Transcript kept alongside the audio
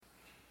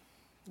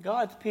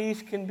God's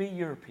peace can be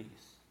your peace.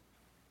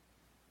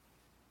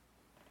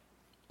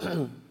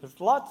 There's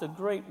lots of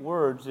great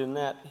words in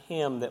that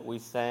hymn that we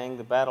sang,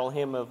 the Battle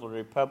Hymn of the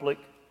Republic,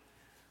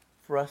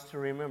 for us to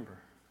remember.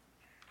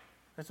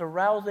 It's a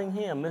rousing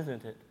hymn,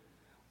 isn't it?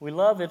 We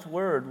love its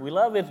word. We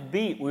love its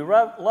beat. We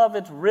love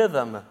its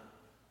rhythm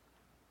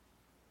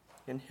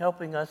in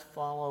helping us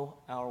follow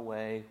our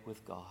way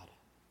with God,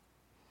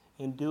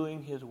 in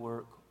doing His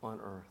work on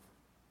earth,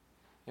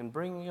 in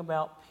bringing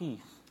about peace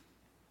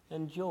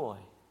and joy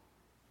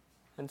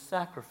and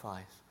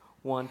sacrifice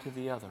one to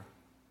the other.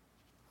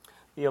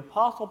 The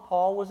Apostle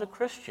Paul was a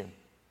Christian.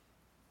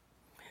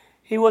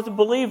 He was a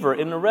believer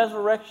in the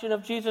resurrection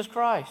of Jesus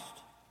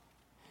Christ.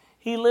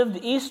 He lived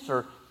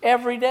Easter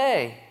every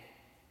day.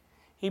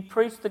 He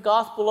preached the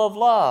gospel of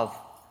love,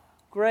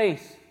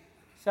 grace,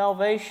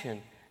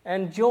 salvation,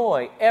 and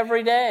joy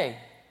every day.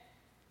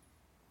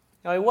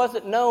 Now, he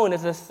wasn't known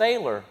as a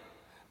sailor,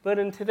 but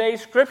in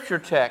today's scripture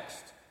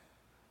text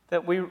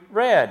that we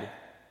read,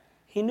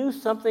 he knew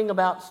something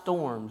about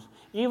storms,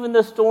 even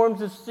the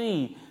storms of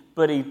sea,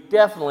 but he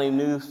definitely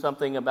knew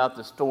something about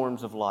the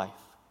storms of life.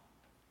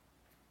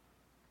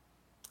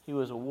 He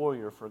was a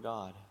warrior for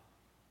God.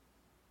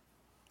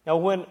 Now,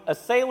 when a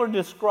sailor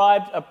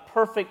describes a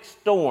perfect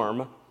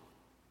storm,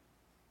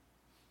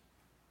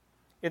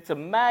 it's a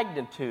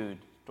magnitude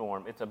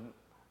storm. It's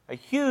a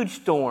huge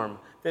storm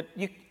that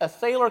a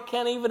sailor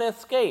can't even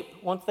escape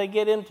once they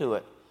get into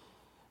it.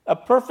 A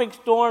perfect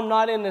storm,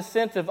 not in the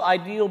sense of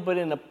ideal, but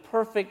in a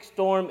perfect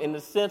storm in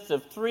the sense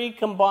of three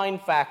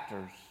combined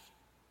factors: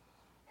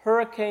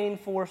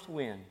 hurricane-force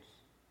winds,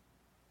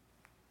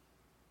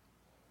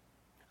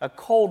 a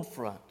cold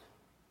front,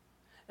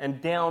 and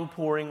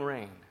downpouring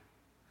rain.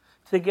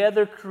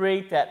 Together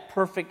create that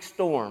perfect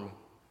storm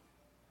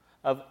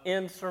of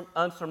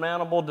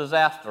unsurmountable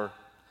disaster.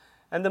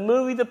 And the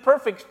movie The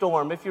Perfect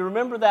Storm, if you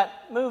remember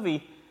that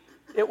movie,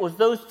 it was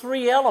those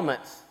three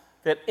elements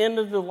that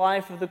ended the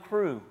life of the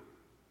crew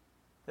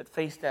that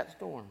faced that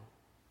storm.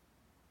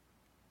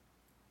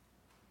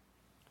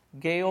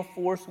 Gale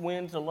force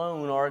winds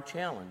alone are a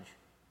challenge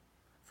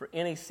for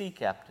any sea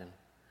captain.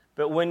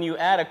 But when you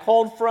add a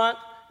cold front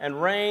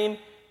and rain,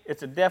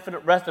 it's a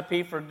definite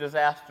recipe for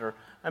disaster.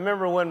 I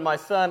remember when my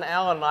son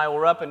Alan and I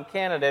were up in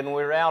Canada and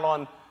we were out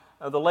on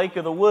the Lake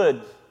of the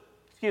Woods,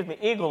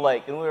 Eagle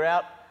Lake, and we were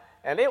out,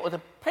 and it was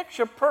a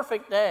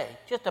picture-perfect day,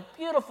 just a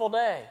beautiful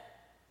day.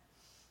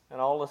 And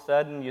all of a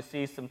sudden you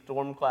see some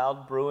storm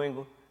clouds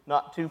brewing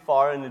not too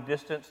far in the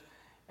distance,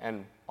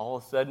 and all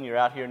of a sudden you're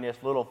out here in this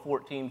little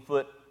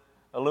 14-foot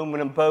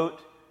aluminum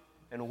boat,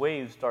 and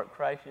waves start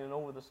crashing in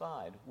over the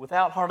side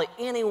without hardly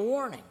any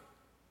warning.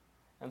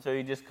 And so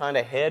you just kind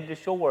of head to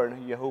shore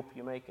and you hope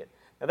you make it.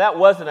 Now that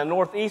wasn't a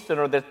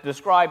northeasterner that's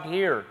described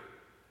here,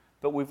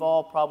 but we've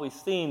all probably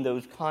seen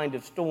those kind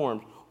of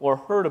storms or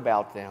heard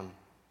about them.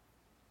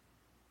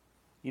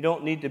 You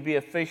don't need to be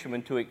a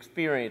fisherman to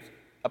experience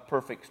a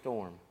perfect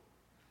storm.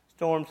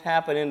 Storms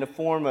happen in the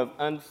form of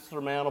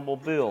unsurmountable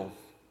bills.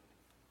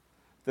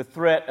 The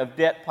threat of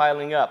debt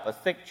piling up, a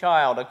sick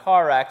child, a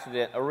car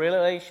accident, a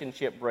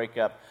relationship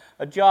breakup,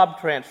 a job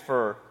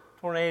transfer,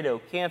 tornado,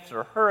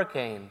 cancer,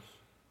 hurricanes.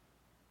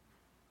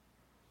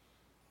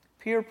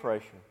 Peer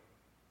pressure.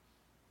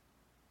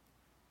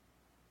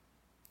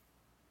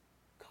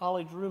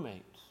 College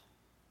roommates.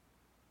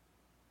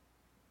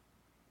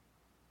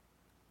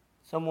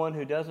 Someone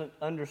who doesn't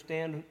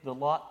understand the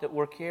lot that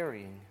we're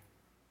carrying.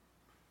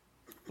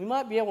 We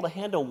might be able to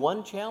handle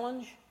one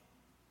challenge,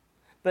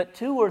 but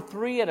two or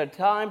three at a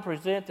time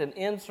present an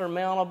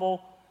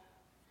insurmountable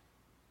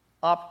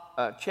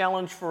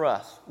challenge for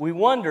us. We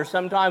wonder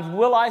sometimes,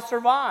 will I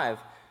survive?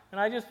 And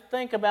I just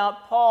think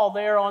about Paul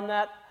there on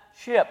that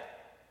ship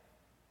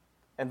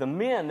and the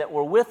men that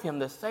were with him,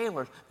 the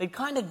sailors. They'd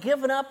kind of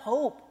given up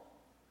hope.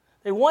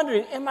 They're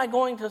wondering, am I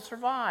going to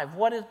survive?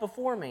 What is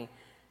before me?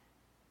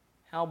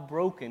 How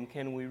broken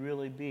can we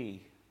really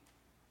be?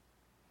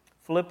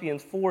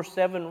 Philippians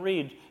 4:7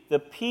 reads, "The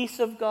peace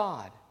of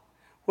God,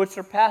 which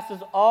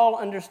surpasses all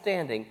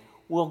understanding,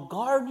 will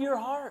guard your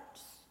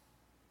hearts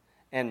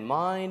and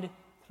mind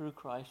through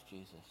Christ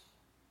Jesus."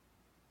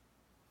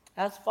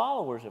 As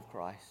followers of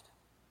Christ,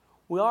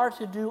 we are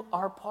to do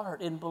our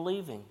part in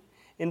believing,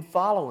 in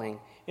following,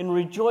 in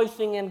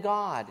rejoicing in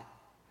God,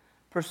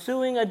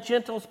 pursuing a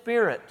gentle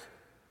spirit,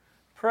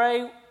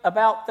 pray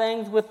about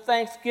things with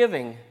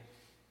thanksgiving,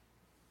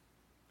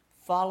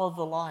 follow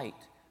the light,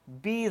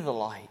 be the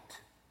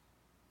light.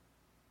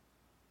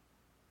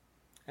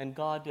 And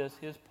God does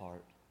His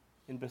part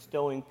in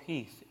bestowing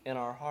peace in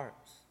our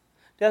hearts.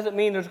 Doesn't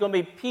mean there's going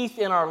to be peace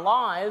in our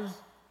lives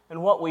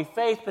and what we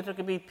face, but there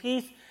can be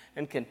peace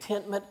and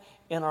contentment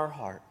in our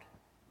heart.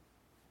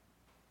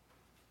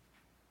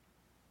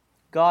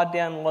 God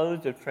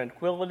downloads the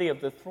tranquility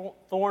of the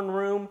throne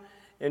room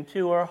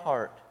into our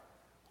heart,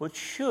 which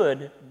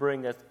should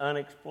bring us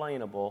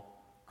unexplainable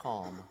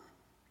calm.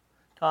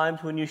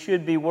 Times when you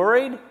should be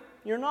worried,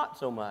 you're not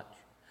so much.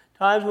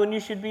 Times when you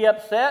should be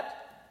upset,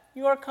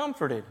 you are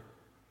comforted.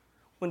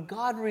 When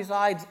God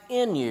resides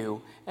in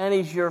you and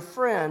He's your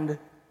friend,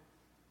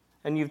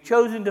 and you've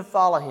chosen to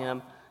follow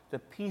him, the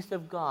peace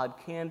of God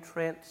can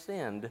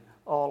transcend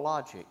all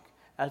logic,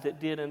 as it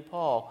did in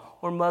Paul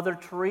or Mother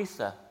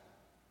Teresa.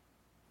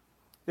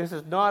 This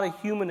is not a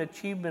human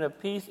achievement of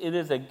peace. It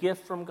is a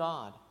gift from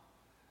God.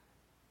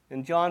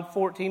 In John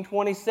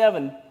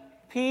 14:27,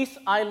 peace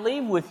I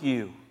leave with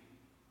you.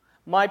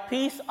 My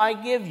peace I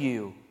give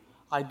you.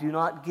 I do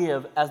not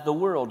give as the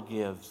world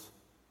gives.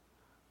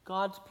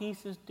 God's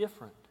peace is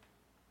different.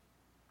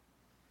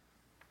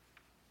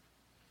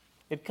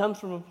 It comes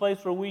from a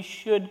place where we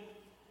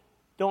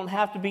don't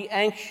have to be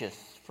anxious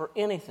for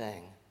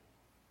anything.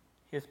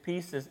 His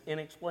peace is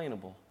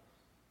inexplainable,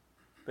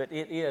 but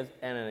it is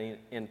an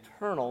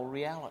internal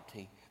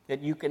reality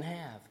that you can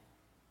have.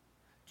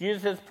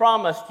 Jesus has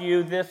promised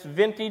you this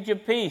vintage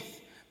of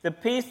peace, the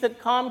peace that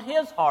calmed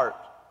his heart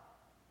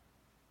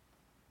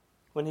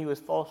when he was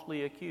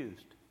falsely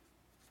accused,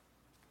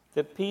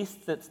 the peace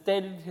that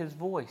steadied his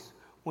voice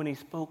when he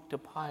spoke to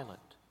Pilate,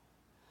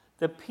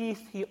 the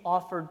peace he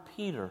offered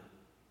Peter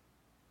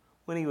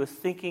when he was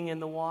sinking in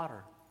the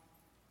water,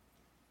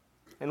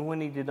 and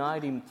when he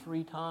denied him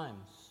 3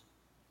 times,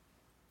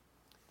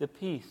 the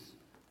peace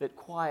that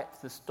quiets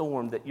the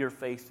storm that you're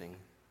facing,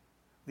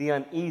 the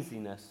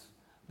uneasiness,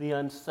 the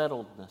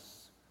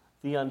unsettledness,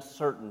 the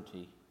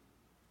uncertainty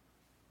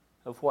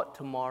of what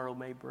tomorrow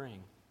may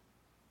bring.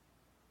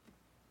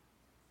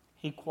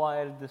 He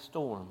quieted the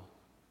storm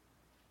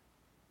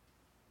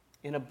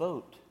in a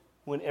boat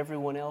when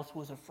everyone else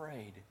was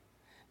afraid.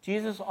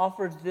 Jesus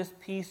offers this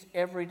peace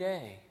every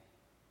day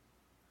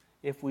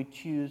if we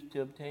choose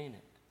to obtain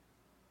it.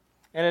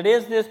 And it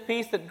is this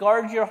peace that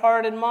guards your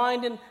heart and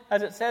mind, and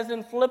as it says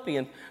in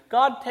Philippians,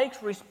 God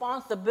takes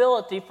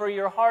responsibility for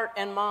your heart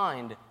and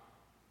mind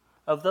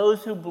of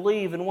those who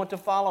believe and want to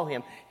follow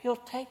him. He'll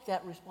take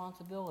that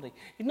responsibility.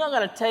 He's not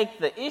going to take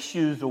the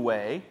issues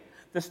away.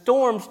 The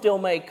storm still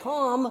may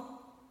come,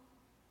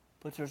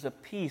 but there's a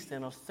peace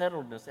and a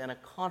settledness and a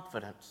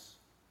confidence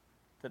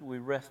that we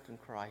rest in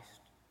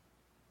Christ.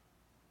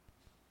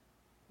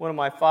 One of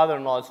my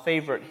father-in-law's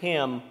favorite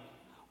hymns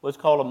was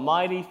called "A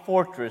Mighty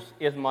Fortress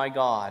is My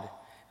God."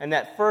 And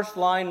that first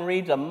line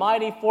reads, "A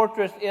mighty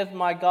fortress is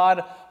my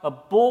God, a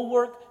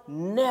bulwark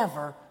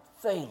never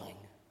failing.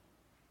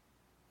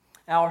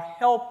 Our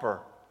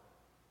helper,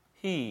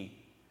 he,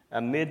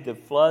 amid the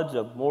floods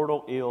of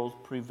mortal ills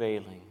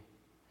prevailing."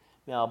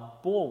 Now, a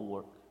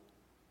bulwark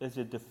is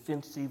a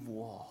defensive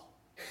wall.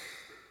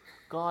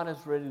 God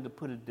is ready to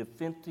put a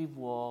defensive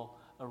wall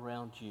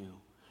around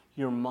you,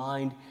 your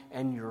mind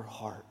and your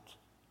heart,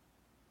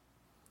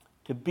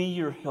 to be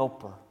your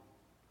helper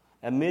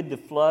amid the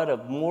flood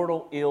of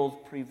mortal ills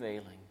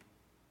prevailing.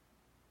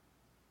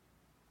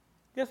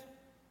 Just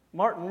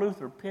Martin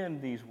Luther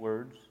penned these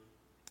words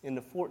in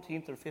the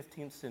 14th or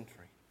 15th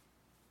century.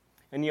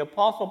 And the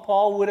Apostle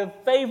Paul would have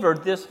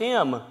favored this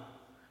hymn,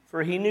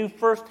 for he knew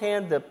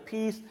firsthand the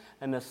peace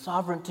and the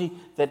sovereignty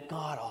that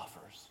God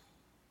offers.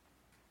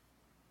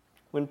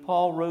 When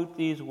Paul wrote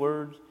these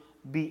words,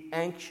 "Be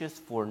anxious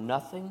for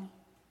nothing,"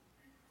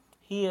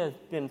 he has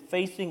been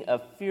facing a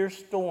fierce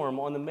storm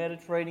on the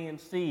Mediterranean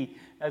Sea,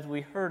 as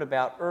we heard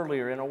about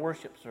earlier in a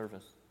worship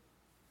service.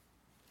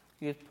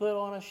 He was put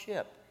on a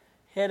ship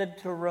headed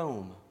to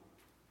Rome.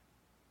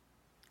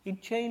 He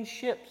changed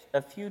ships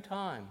a few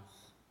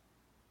times.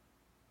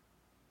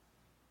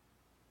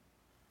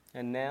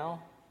 And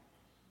now,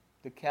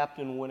 the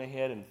captain went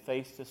ahead and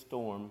faced the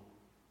storm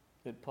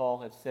that Paul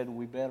had said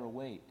we better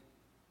wait.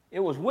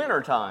 It was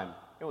winter time.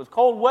 It was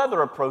cold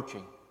weather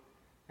approaching.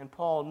 And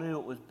Paul knew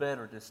it was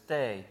better to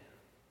stay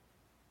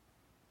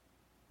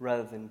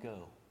rather than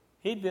go.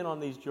 He'd been on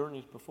these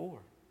journeys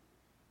before.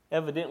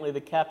 Evidently, the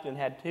captain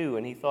had too,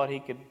 and he thought he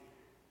could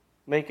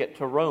make it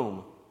to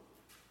Rome.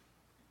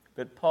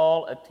 But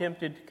Paul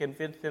attempted to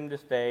convince them to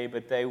stay,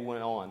 but they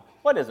went on.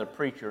 What does a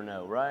preacher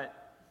know, right?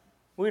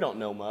 We don't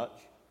know much.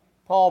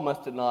 Paul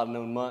must have not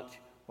known much,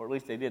 or at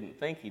least they didn't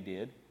think he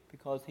did,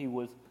 because he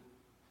was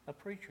a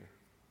preacher.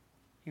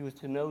 He was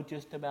to know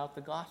just about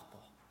the gospel.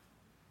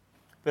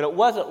 But it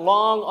wasn't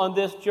long on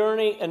this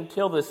journey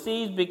until the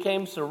seas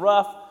became so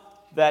rough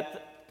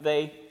that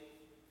they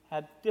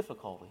had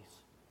difficulties.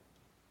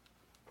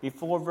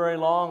 Before very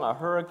long, a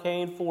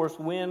hurricane-force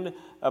wind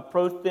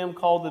approached them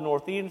called the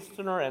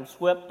Northeasterner and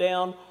swept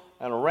down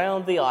and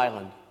around the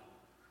island.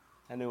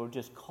 And they were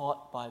just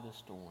caught by the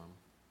storm.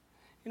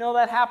 You know,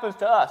 that happens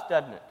to us,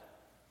 doesn't it?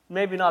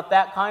 Maybe not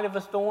that kind of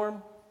a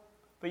storm,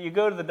 but you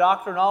go to the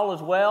doctor and all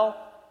is well,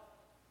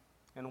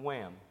 and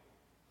wham,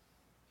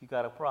 you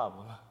got a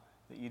problem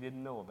that you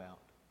didn't know about.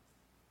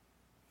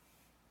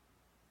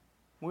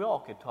 We all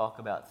could talk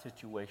about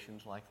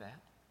situations like that.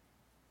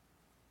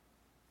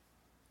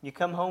 You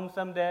come home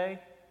someday,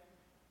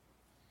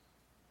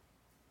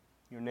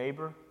 your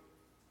neighbor,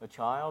 a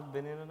child,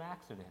 been in an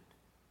accident,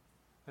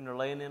 and they're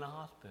laying in a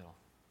hospital.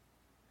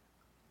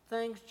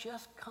 Things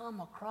just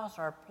come across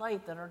our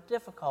plate that are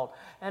difficult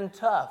and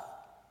tough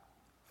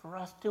for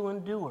us to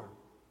endure.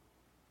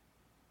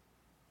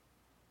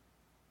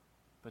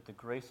 But the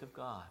grace of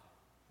God,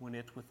 when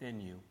it's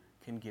within you,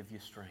 can give you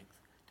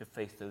strength to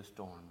face those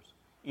storms.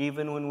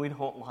 even when we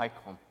don't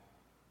like them.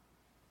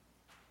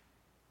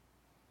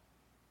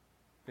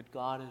 But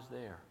God is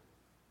there.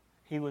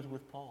 He was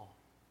with Paul.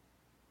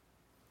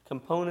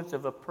 Components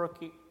of a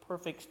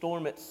perfect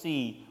storm at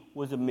sea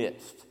was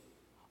amidst.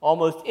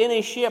 Almost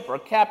any ship or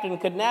captain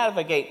could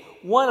navigate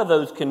one of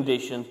those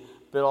conditions,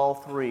 but all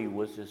three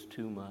was just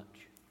too much.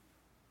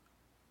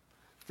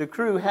 The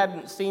crew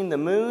hadn't seen the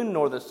moon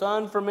nor the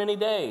sun for many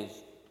days,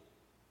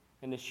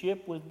 and the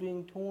ship was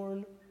being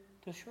torn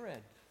to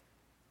shreds.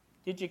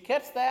 Did you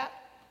catch that?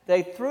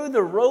 They threw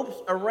the ropes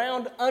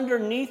around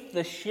underneath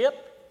the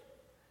ship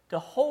to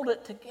hold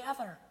it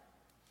together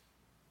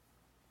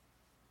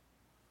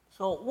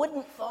so it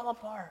wouldn't fall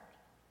apart.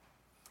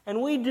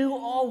 And we do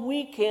all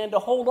we can to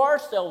hold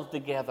ourselves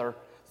together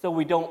so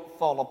we don't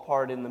fall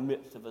apart in the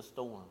midst of a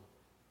storm.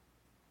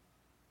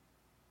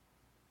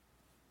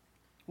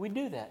 We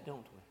do that,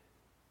 don't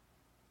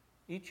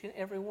we? Each and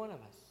every one of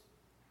us.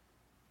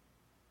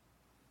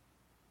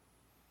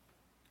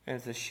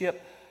 As the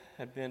ship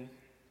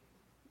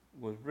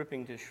was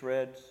ripping to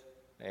shreds,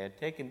 they had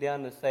taken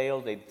down the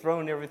sails, they'd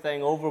thrown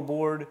everything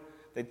overboard,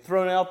 they'd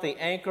thrown out the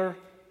anchor,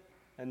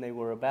 and they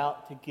were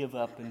about to give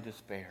up in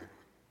despair.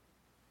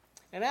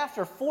 And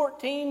after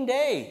 14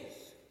 days,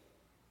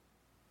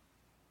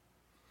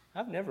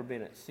 I've never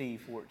been at sea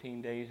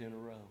 14 days in a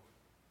row.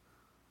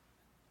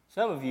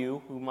 Some of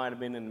you who might have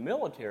been in the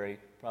military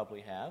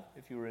probably have,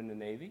 if you were in the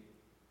Navy.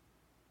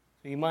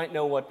 So you might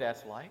know what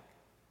that's like.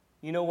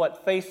 You know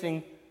what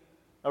facing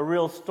a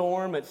real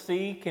storm at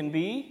sea can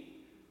be.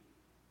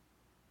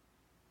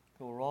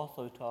 But we're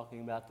also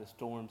talking about the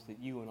storms that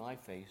you and I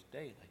face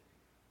daily.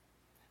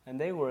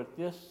 And they were at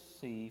this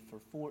sea for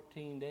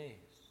 14 days.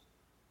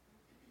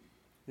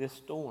 This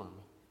storm.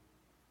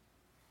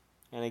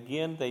 And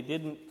again, they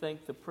didn't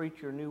think the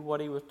preacher knew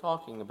what he was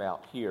talking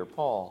about here,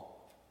 Paul.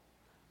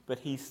 But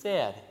he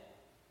said,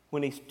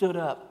 when he stood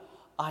up,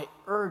 I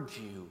urge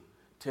you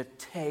to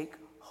take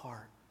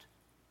heart.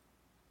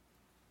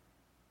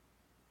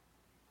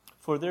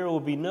 For there will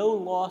be no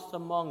loss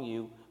among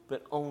you,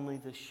 but only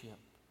the ship.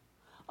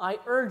 I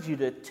urge you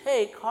to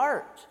take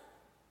heart.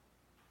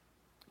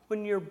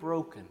 When you're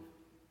broken,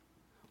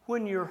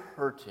 when you're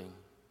hurting,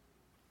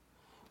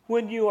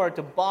 when you are at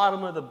the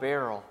bottom of the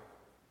barrel,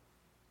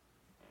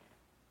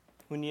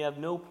 when you have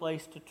no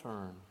place to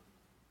turn,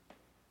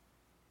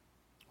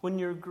 when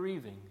you're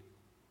grieving,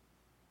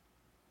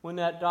 when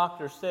that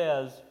doctor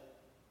says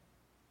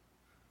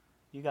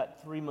you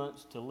got 3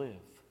 months to live,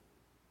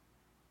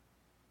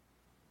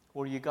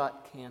 or you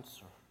got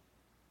cancer,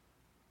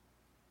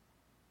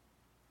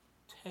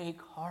 take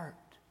heart.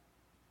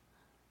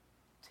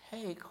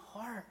 Take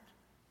heart.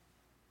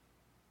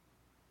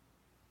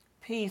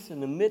 Peace in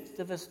the midst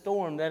of a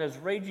storm that is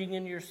raging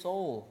in your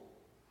soul.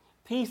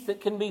 Peace that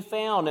can be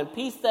found and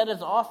peace that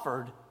is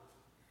offered.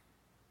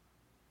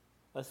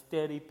 A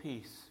steady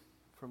peace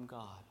from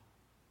God.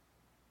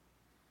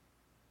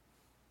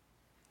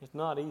 It's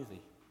not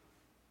easy.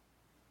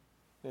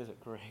 Is it,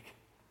 Greg?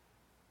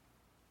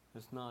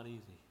 It's not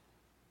easy.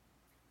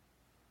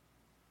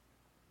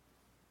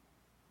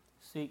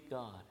 Seek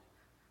God.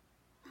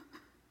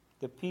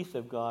 The peace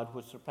of God,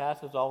 which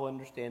surpasses all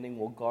understanding,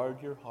 will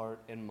guard your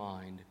heart and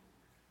mind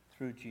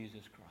through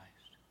Jesus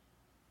Christ.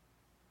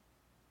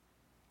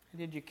 And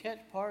did you catch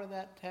part of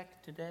that text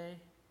today?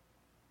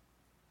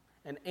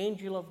 An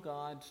angel of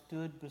God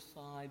stood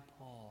beside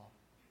Paul.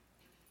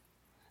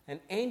 An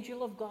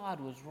angel of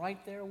God was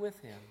right there with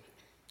him.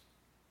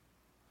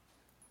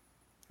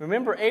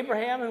 Remember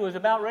Abraham, who was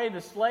about ready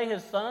to slay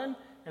his son,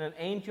 and an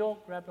angel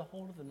grabbed a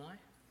hold of the knife?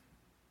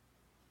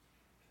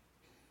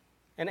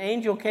 An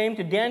angel came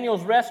to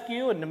Daniel's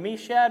rescue and to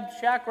Meshach,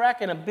 Shadrach,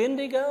 and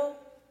Abednego.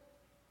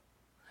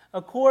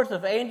 A chorus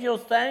of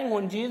angels sang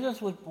when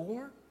Jesus was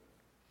born.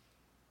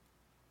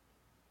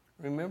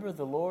 Remember,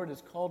 the Lord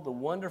is called the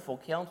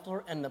Wonderful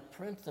Counselor and the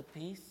Prince of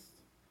Peace.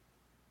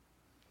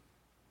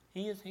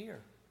 He is here.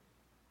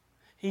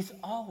 He's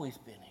always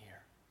been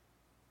here.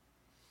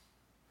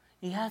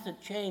 He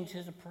hasn't changed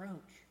his approach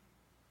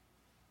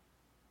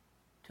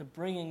to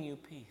bringing you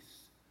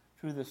peace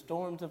through the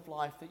storms of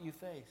life that you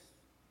face.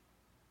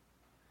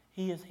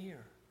 He is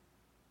here,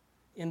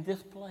 in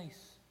this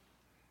place,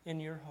 in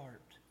your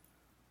heart.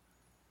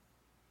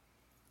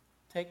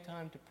 Take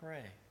time to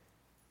pray.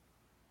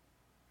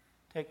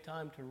 Take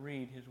time to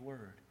read his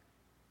word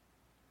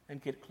and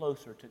get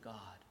closer to God.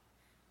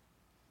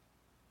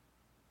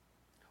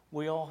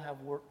 We all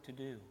have work to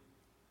do.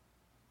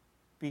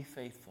 Be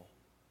faithful.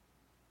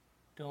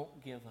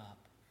 Don't give up.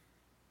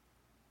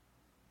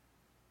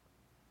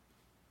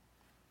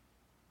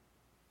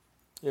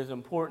 It is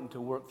important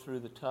to work through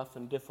the tough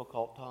and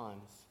difficult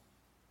times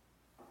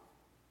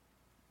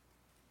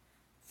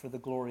for the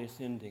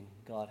glorious ending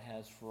God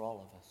has for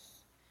all of us.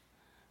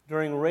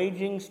 During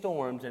raging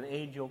storms, an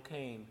angel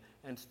came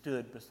and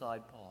stood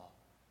beside Paul.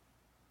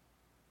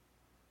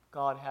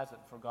 God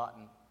hasn't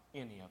forgotten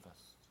any of us.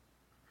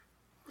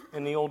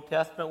 In the Old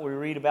Testament, we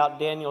read about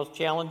Daniel's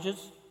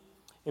challenges.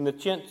 In the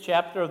 10th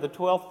chapter of the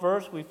 12th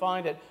verse, we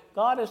find that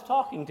God is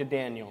talking to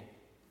Daniel.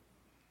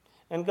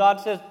 And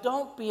God says,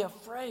 don't be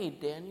afraid,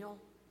 Daniel.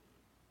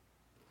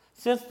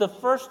 Since the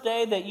first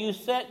day that you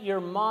set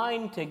your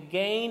mind to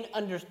gain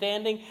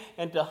understanding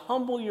and to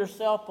humble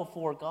yourself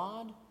before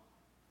God,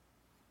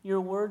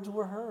 your words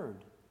were heard.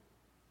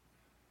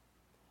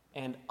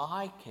 And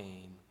I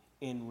came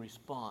in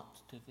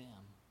response to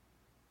them.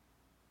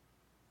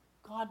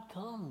 God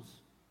comes.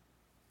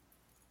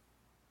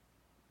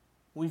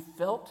 We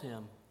felt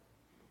him.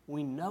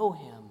 We know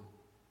him.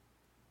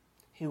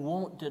 He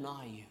won't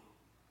deny you.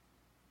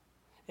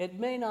 It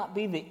may not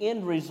be the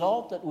end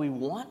result that we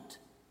want,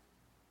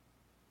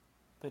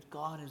 but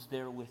God is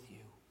there with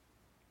you.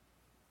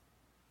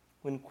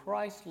 When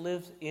Christ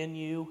lives in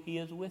you, he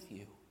is with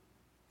you,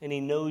 and he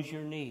knows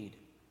your need.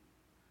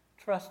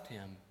 Trust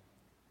him.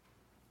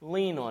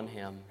 Lean on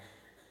him,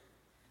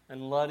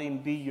 and let him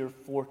be your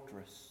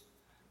fortress,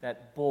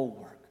 that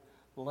bulwark.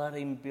 Let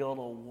him build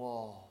a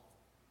wall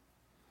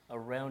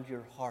around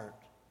your heart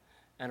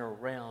and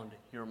around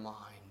your mind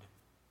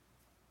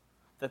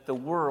that the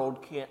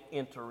world can't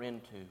enter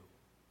into.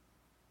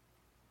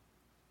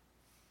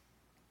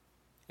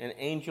 An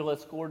angel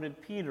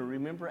escorted Peter,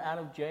 remember, out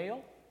of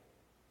jail?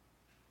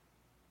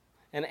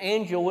 An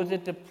angel was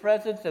at the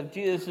presence of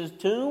Jesus'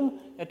 tomb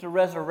at the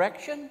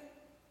resurrection.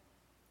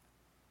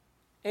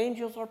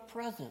 Angels are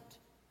present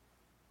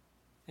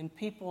in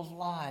people's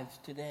lives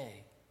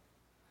today.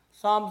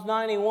 Psalms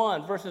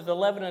 91, verses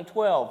 11 and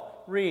 12,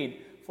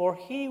 read, "For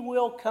he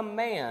will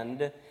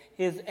command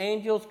his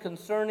angels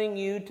concerning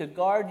you to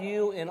guard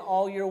you in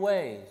all your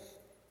ways.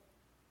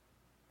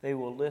 They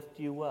will lift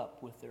you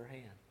up with their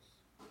hands."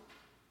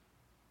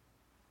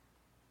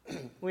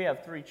 We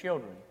have 3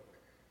 children.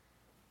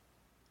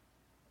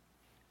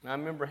 And I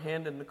remember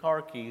handing the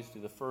car keys to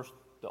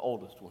the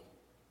oldest one,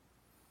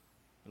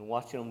 and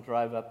watching them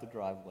drive up the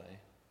driveway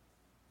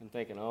and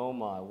thinking, oh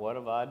my, what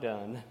have I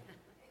done?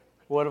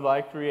 What have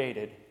I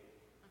created?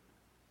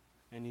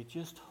 And you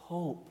just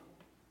hope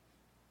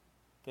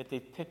that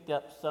they've picked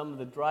up some of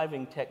the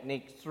driving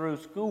techniques through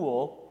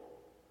school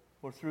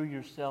or through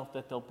yourself,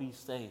 that they'll be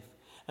safe.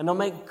 And they'll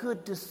make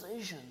good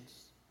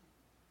decisions.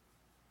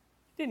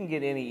 It didn't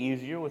get any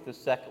easier with the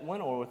second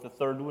one or with the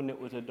third one that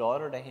was a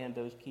daughter to hand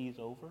those keys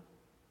over.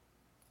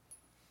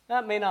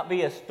 That may not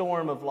be a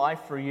storm of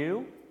life for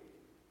you,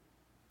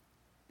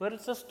 but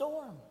it's a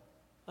storm,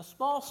 a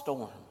small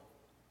storm.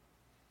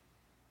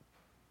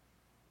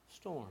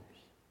 Storms,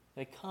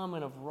 they come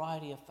in a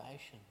variety of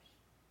fashions.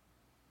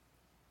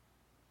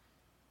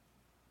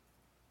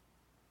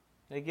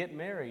 They get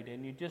married,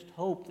 and you just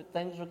hope that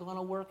things are going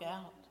to work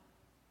out.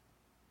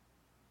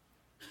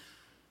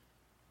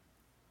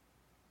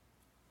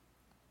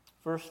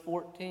 Verse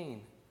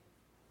 14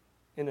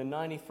 in the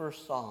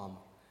 91st Psalm,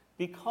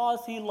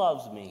 "Because he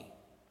loves me,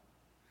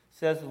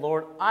 says the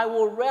Lord, I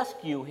will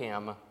rescue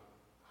him.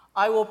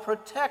 I will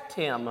protect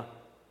him,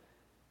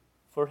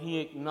 for he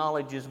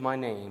acknowledges my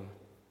name.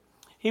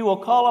 He will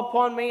call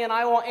upon me, and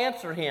I will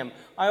answer him.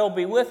 I will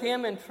be with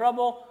him in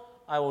trouble.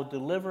 I will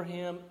deliver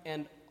him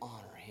and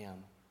honor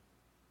him."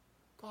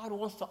 God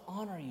wants to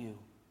honor you.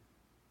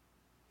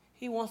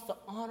 He wants to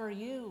honor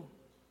you.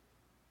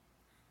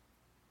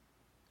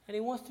 And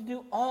he wants to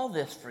do all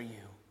this for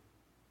you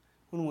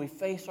when we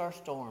face our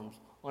storms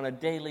on a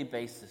daily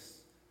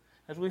basis,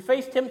 as we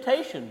face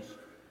temptations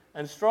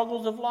and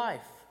struggles of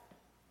life.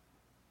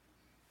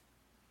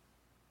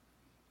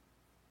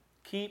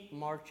 Keep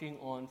marching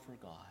on for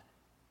God.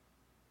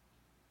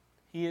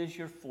 He is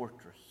your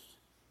fortress.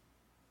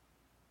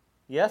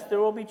 Yes, there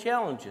will be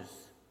challenges.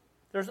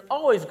 There's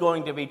always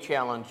going to be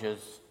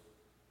challenges.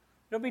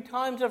 There'll be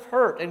times of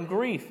hurt and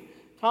grief,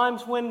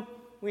 times when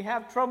we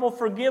have trouble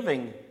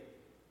forgiving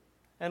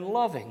and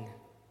loving.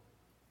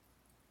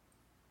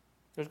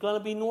 There's going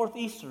to be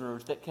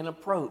northeasterners that can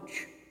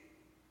approach.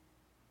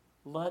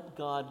 Let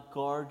God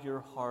guard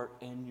your heart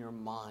and your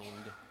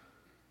mind.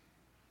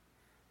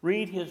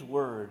 Read his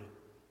word.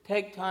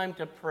 Take time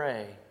to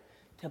pray,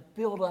 to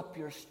build up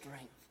your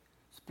strength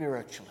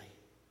spiritually,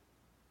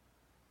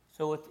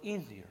 so it's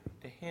easier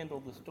to handle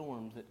the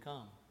storms that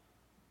come.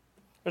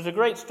 There's a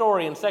great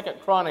story in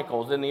 2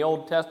 Chronicles in the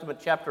Old Testament,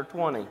 chapter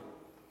 20.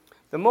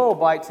 The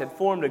Moabites had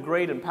formed a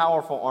great and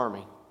powerful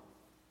army,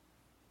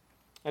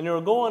 and they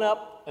were going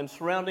up and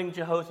surrounding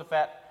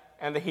Jehoshaphat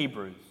and the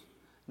Hebrews.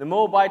 The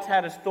Moabites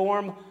had a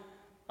storm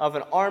of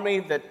an army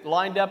that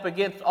lined up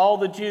against all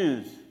the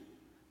Jews,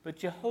 but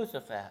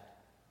Jehoshaphat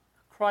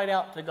cried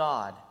out to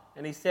God,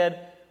 and he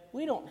said,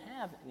 "We don't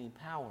have any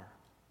power.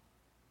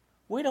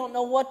 We don't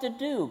know what to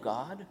do,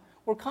 God.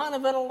 We're kind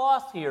of at a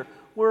loss here.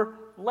 We're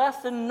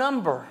less in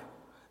number.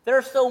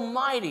 They're so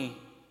mighty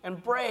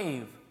and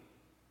brave.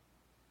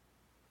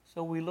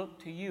 So we look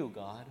to you,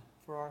 God,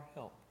 for our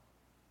help."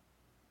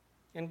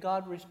 And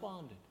God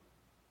responded,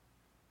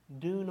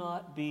 "Do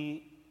not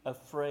be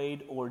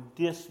afraid or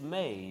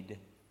dismayed.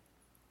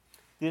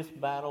 This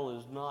battle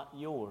is not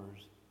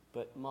yours,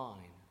 but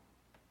mine."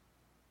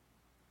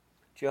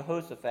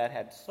 Jehoshaphat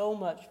had so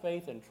much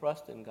faith and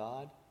trust in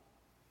God,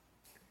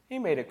 he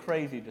made a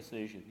crazy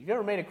decision. You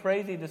ever made a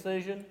crazy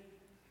decision?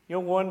 You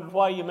wondered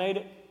why you made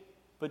it?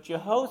 But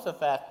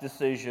Jehoshaphat's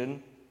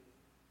decision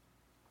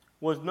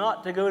was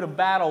not to go to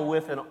battle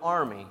with an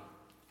army.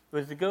 It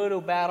was to go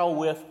to battle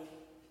with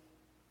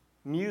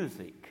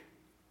music.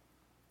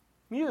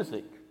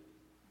 Music.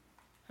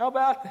 How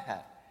about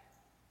that?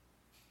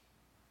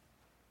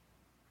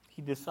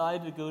 He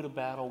decided to go to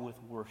battle with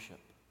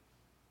worship,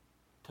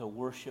 to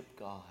worship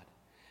God.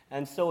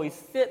 And so he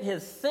sent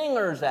his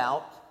singers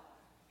out,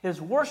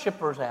 his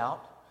worshipers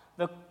out,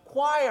 the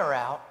choir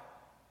out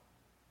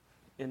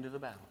into the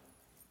battle.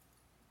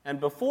 And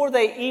before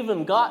they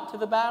even got to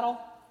the battle,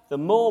 the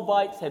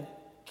Moabites had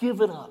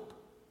given up.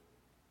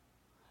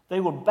 They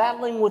were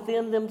battling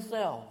within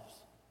themselves.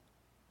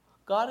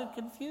 God had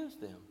confused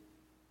them.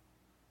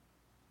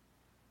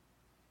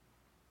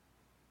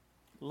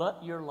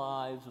 Let your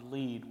lives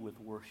lead with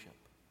worship,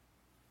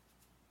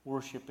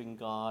 worshiping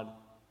God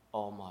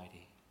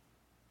Almighty.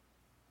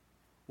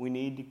 We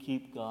need to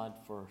keep God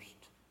first.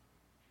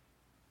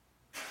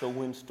 So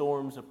when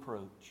storms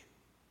approach,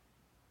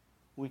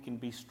 we can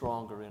be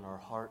stronger in our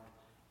heart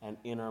and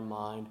in our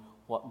mind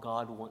what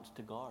God wants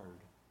to guard.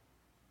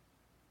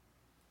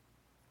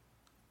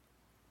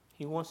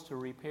 He wants to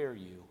repair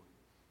you.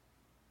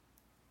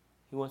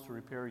 He wants to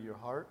repair your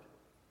heart.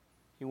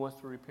 He wants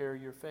to repair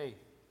your faith.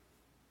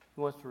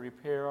 He wants to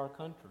repair our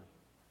country.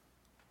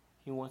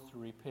 He wants to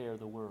repair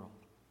the world.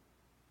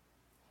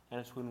 And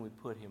it's when we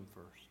put him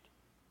first.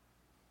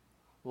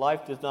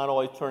 Life does not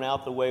always turn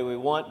out the way we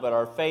want, but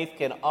our faith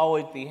can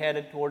always be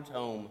headed towards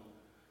home.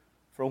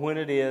 For when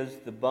it is,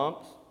 the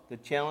bumps, the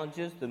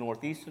challenges, the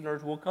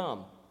northeasterners will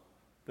come.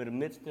 But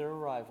amidst their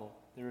arrival,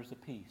 there is a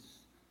peace,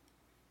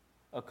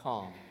 a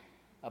calm,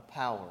 a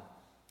power,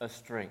 a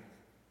strength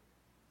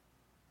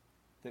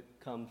that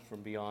comes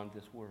from beyond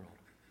this world.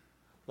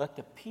 Let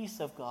the peace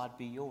of God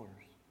be yours.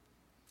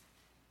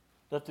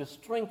 Let the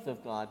strength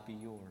of God be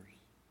yours.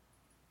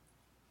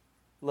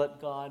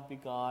 Let God be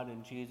God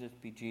and Jesus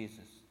be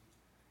Jesus.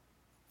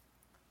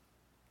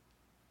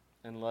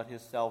 And let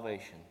his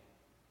salvation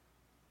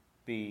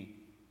be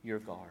your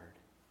guard.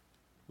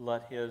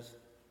 Let his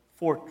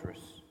fortress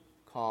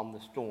calm the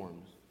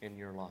storms in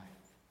your life.